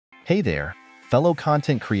Hey there, fellow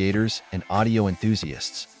content creators and audio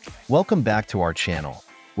enthusiasts. Welcome back to our channel,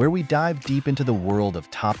 where we dive deep into the world of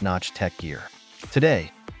top-notch tech gear. Today,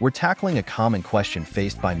 we're tackling a common question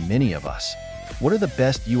faced by many of us. What are the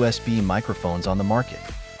best USB microphones on the market?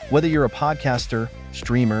 Whether you're a podcaster,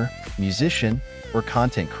 streamer, musician, or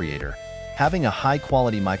content creator, having a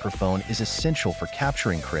high-quality microphone is essential for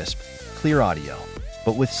capturing crisp, clear audio.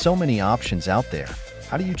 But with so many options out there,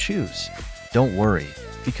 how do you choose? Don't worry,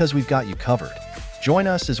 because we've got you covered. Join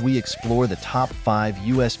us as we explore the top 5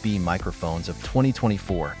 USB microphones of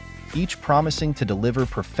 2024, each promising to deliver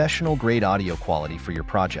professional-grade audio quality for your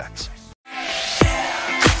projects.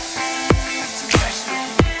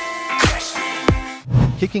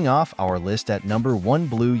 Kicking off our list at number 1,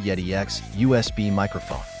 Blue Yeti X USB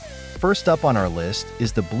microphone. First up on our list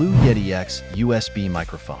is the Blue Yeti X USB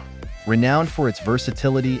microphone. Renowned for its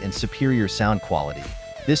versatility and superior sound quality,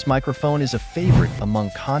 this microphone is a favorite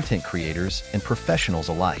among content creators and professionals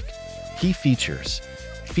alike. Key features: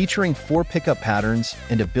 featuring 4 pickup patterns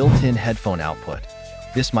and a built-in headphone output,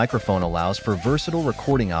 this microphone allows for versatile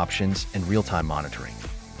recording options and real-time monitoring.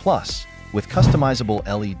 Plus, with customizable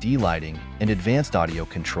LED lighting and advanced audio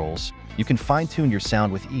controls, you can fine-tune your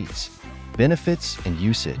sound with ease. Benefits and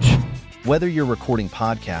usage: whether you're recording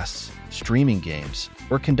podcasts, streaming games,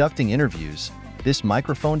 or conducting interviews, this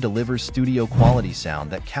microphone delivers studio-quality sound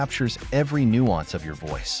that captures every nuance of your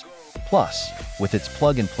voice. Plus, with its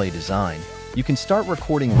plug-and-play design, you can start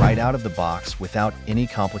recording right out of the box without any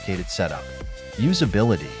complicated setup.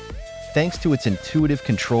 Usability: thanks to its intuitive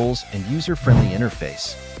controls and user-friendly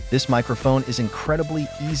interface, this microphone is incredibly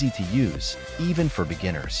easy to use, even for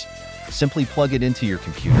beginners. Simply plug it into your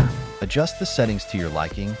computer, adjust the settings to your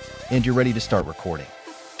liking, and you're ready to start recording.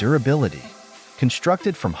 Durability: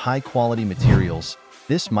 constructed from high-quality materials,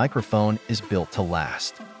 this microphone is built to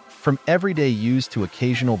last. From everyday use to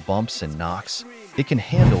occasional bumps and knocks, it can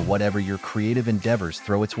handle whatever your creative endeavors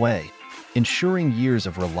throw its way, ensuring years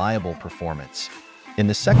of reliable performance. In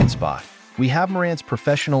the second spot, we have Marantz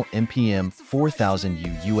Professional MPM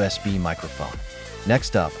 4000U USB microphone.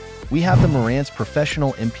 Next up, we have the Marantz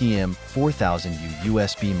Professional MPM 4000U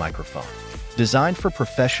USB microphone. Designed for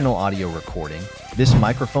professional audio recording, this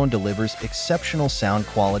microphone delivers exceptional sound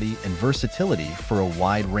quality and versatility for a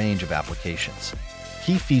wide range of applications.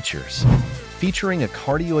 Key features: featuring a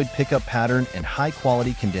cardioid pickup pattern and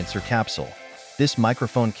high-quality condenser capsule, this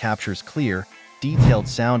microphone captures clear, detailed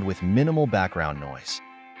sound with minimal background noise.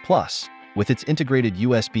 Plus, with its integrated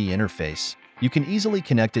USB interface, you can easily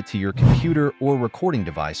connect it to your computer or recording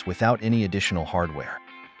device without any additional hardware.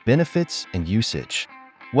 Benefits and usage: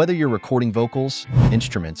 whether you're recording vocals,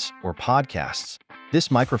 instruments, or podcasts, this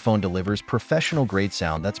microphone delivers professional-grade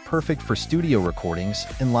sound that's perfect for studio recordings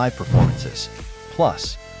and live performances.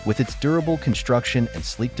 Plus, with its durable construction and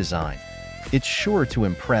sleek design, it's sure to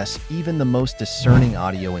impress even the most discerning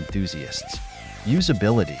audio enthusiasts.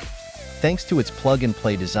 Usability: thanks to its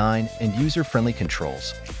plug-and-play design and user-friendly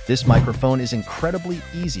controls, this microphone is incredibly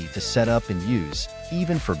easy to set up and use,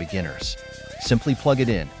 even for beginners. Simply plug it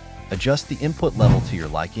in, adjust the input level to your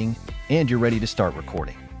liking, and you're ready to start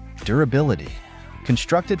recording. Durability: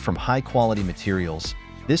 constructed from high-quality materials,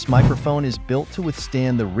 this microphone is built to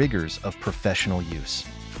withstand the rigors of professional use.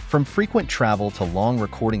 From frequent travel to long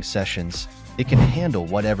recording sessions, it can handle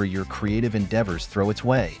whatever your creative endeavors throw its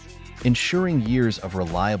way, ensuring years of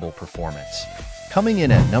reliable performance. Coming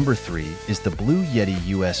in at number 3 is the Blue Yeti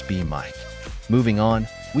USB mic. Moving on,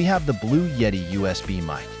 we have the Blue Yeti USB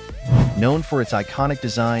mic. Known for its iconic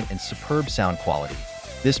design and superb sound quality,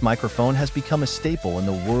 this microphone has become a staple in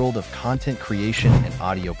the world of content creation and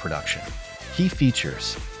audio production. Key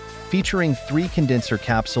features: featuring 3 condenser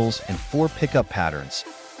capsules and 4 pickup patterns,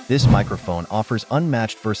 this microphone offers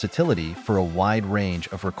unmatched versatility for a wide range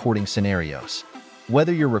of recording scenarios.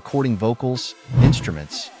 Whether you're recording vocals,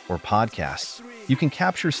 instruments, or podcasts, you can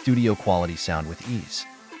capture studio-quality sound with ease.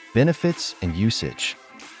 Benefits and usage: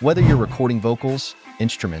 whether you're recording vocals,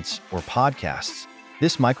 instruments, or podcasts,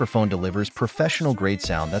 this microphone delivers professional-grade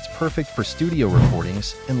sound that's perfect for studio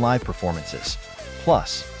recordings and live performances.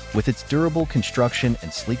 Plus, with its durable construction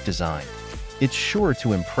and sleek design, it's sure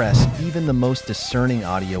to impress even the most discerning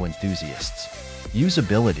audio enthusiasts.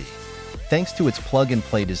 Usability: thanks to its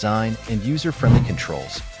plug-and-play design and user-friendly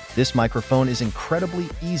controls, this microphone is incredibly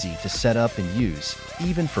easy to set up and use,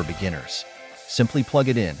 even for beginners. Simply plug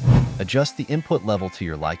it in, adjust the input level to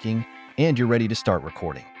your liking, and you're ready to start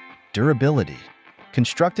recording. Durability: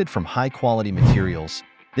 constructed from high-quality materials,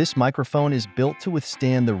 this microphone is built to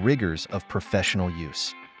withstand the rigors of professional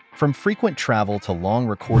use. From frequent travel to long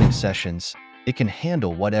recording sessions, it can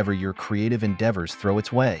handle whatever your creative endeavors throw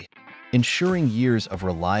its way, ensuring years of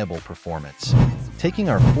reliable performance. Taking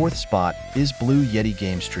our fourth spot is Blue Yeti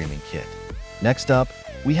Game Streaming Kit. Next up,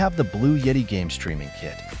 we have the Blue Yeti Game Streaming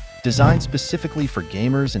Kit. Designed specifically for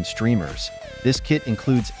gamers and streamers, this kit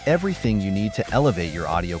includes everything you need to elevate your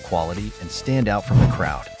audio quality and stand out from the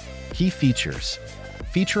crowd. Key features: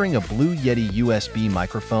 featuring a Blue Yeti USB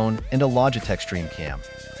microphone and a Logitech Stream Cam.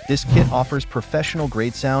 This kit offers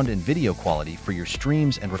professional-grade sound and video quality for your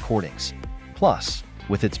streams and recordings. Plus,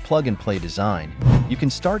 with its plug-and-play design, you can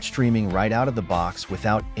start streaming right out of the box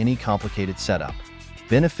without any complicated setup.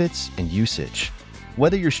 Benefits and usage: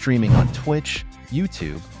 whether you're streaming on Twitch,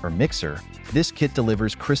 YouTube, or Mixer, this kit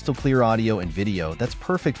delivers crystal-clear audio and video that's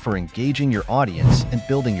perfect for engaging your audience and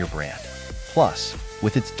building your brand. Plus,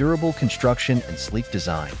 with its durable construction and sleek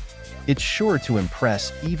design, it's sure to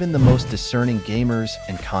impress even the most discerning gamers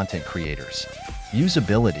and content creators.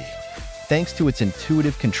 Usability: thanks to its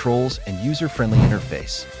intuitive controls and user-friendly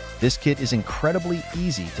interface, this kit is incredibly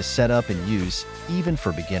easy to set up and use, even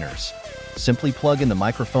for beginners. Simply plug in the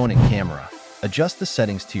microphone and camera, adjust the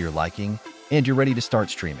settings to your liking, and you're ready to start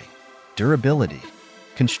streaming. Durability: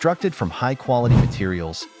 constructed from high-quality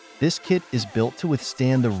materials, this kit is built to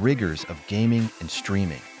withstand the rigors of gaming and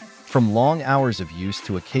streaming. From long hours of use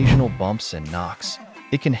to occasional bumps and knocks,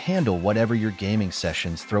 it can handle whatever your gaming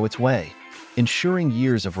sessions throw its way, ensuring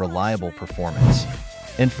years of reliable performance.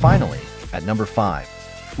 And finally, at number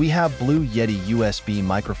 5, we have Blue Yeti USB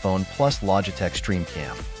microphone plus Logitech Stream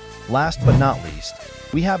Cam. Last but not least,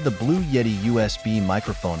 we have the Blue Yeti USB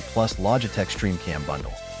microphone plus Logitech Stream Cam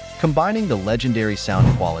bundle. Combining the legendary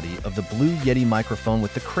sound quality of the Blue Yeti microphone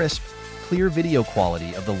with the crisp, clear video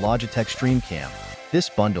quality of the Logitech Stream Cam, this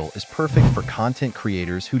bundle is perfect for content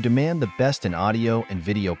creators who demand the best in audio and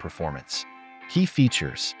video performance. Key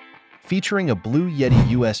features: featuring a Blue Yeti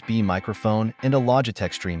USB microphone and a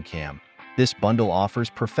Logitech Stream Cam, this bundle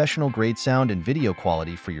offers professional-grade sound and video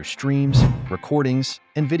quality for your streams, recordings,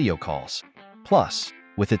 and video calls. Plus,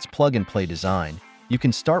 with its plug-and-play design, you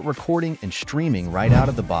can start recording and streaming right out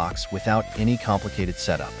of the box without any complicated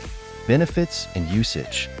setup. Benefits and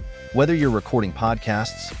usage: whether you're recording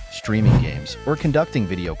podcasts, streaming games, or conducting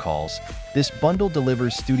video calls, this bundle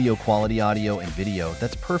delivers studio-quality audio and video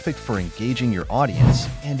that's perfect for engaging your audience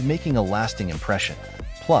and making a lasting impression.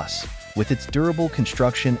 Plus, with its durable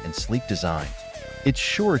construction and sleek design, it's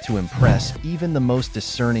sure to impress even the most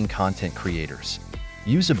discerning content creators.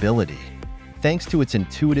 Usability: thanks to its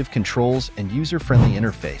intuitive controls and user-friendly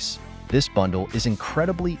interface, this bundle is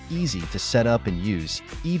incredibly easy to set up and use,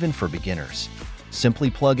 even for beginners. Simply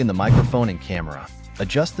plug in the microphone and camera,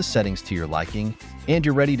 adjust the settings to your liking, and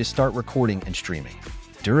you're ready to start recording and streaming.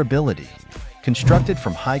 Durability: constructed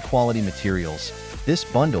from high-quality materials, this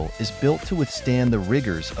bundle is built to withstand the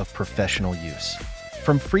rigors of professional use.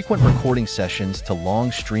 From frequent recording sessions to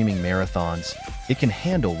long streaming marathons, it can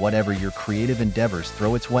handle whatever your creative endeavors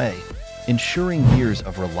throw its way, ensuring years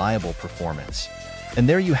of reliable performance. And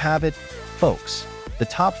there you have it, folks, the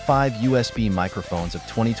top 5 USB microphones of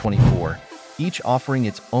 2024, each offering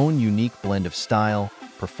its own unique blend of style,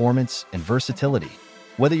 performance, and versatility.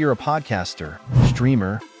 Whether you're a podcaster,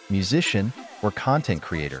 streamer, musician, or content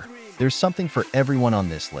creator, there's something for everyone on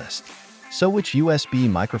this list. So which USB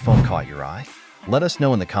microphone caught your eye? Let us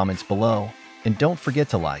know in the comments below, and don't forget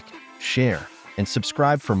to like, share, and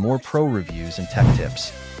subscribe for more pro reviews and tech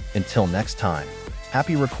tips. Until next time,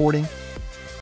 happy recording